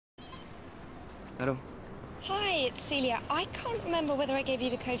Hello. Hi, it's Celia. I can't remember whether I gave you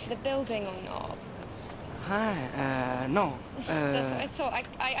the code for the building or not. Hi, no. That's what I thought.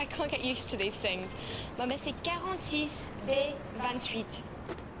 I can't get used to these things. Bon, mais c'est 46B28.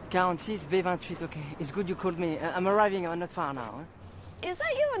 46B28, okay. It's good you called me. I'm arriving, I'm not far now. Is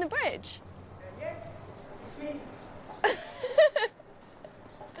that you on the bridge? Yes, it's me.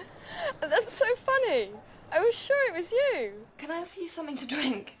 That's so funny. I was sure it was you. Can I offer you something to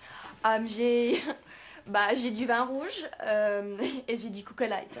drink? J'ai du vin rouge et j'ai du Coca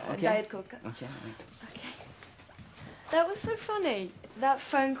Light, Okay. Diet Coke. Okay. Okay. That was so funny. That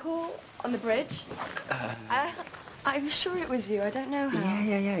phone call on the bridge. I was sure it was you. I don't know how.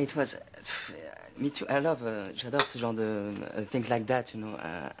 Yeah, it was... me too, I love... j'adore ce genre de... things like that, you know.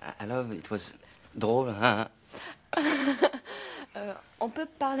 I love... It was drôle, hein. On peut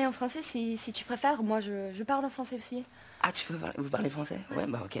parler en français si tu préfères. Moi, je parle en français aussi. Ah, vous parlez français? Ouais,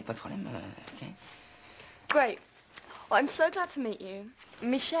 bah ok, pas de problème. Ok. Great. Well, I'm so glad to meet you.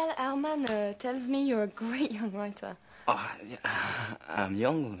 Michel Herman tells me you're a great young writer. Oh, yeah, I'm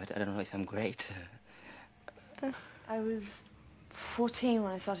young, but I don't know if I'm great. I was 14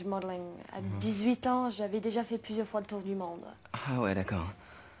 when I started modeling. À 18 ans, j'avais déjà fait plusieurs fois le tour du monde. Ah ouais, d'accord.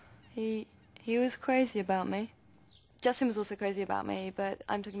 He was crazy about me. Justin was also crazy about me, but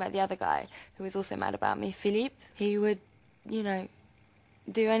I'm talking about the other guy who was also mad about me, Philippe. He would, you know,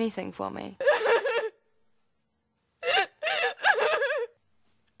 do anything for me.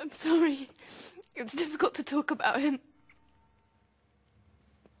 I'm sorry. It's difficult to talk about him.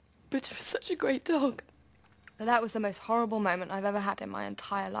 But he was such a great dog. That was the most horrible moment I've ever had in my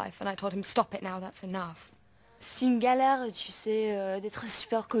entire life, and I told him, stop it now, that's enough. C'est une galère, tu sais, d'être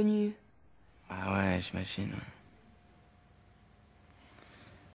super connu. Ah ouais, j'imagine.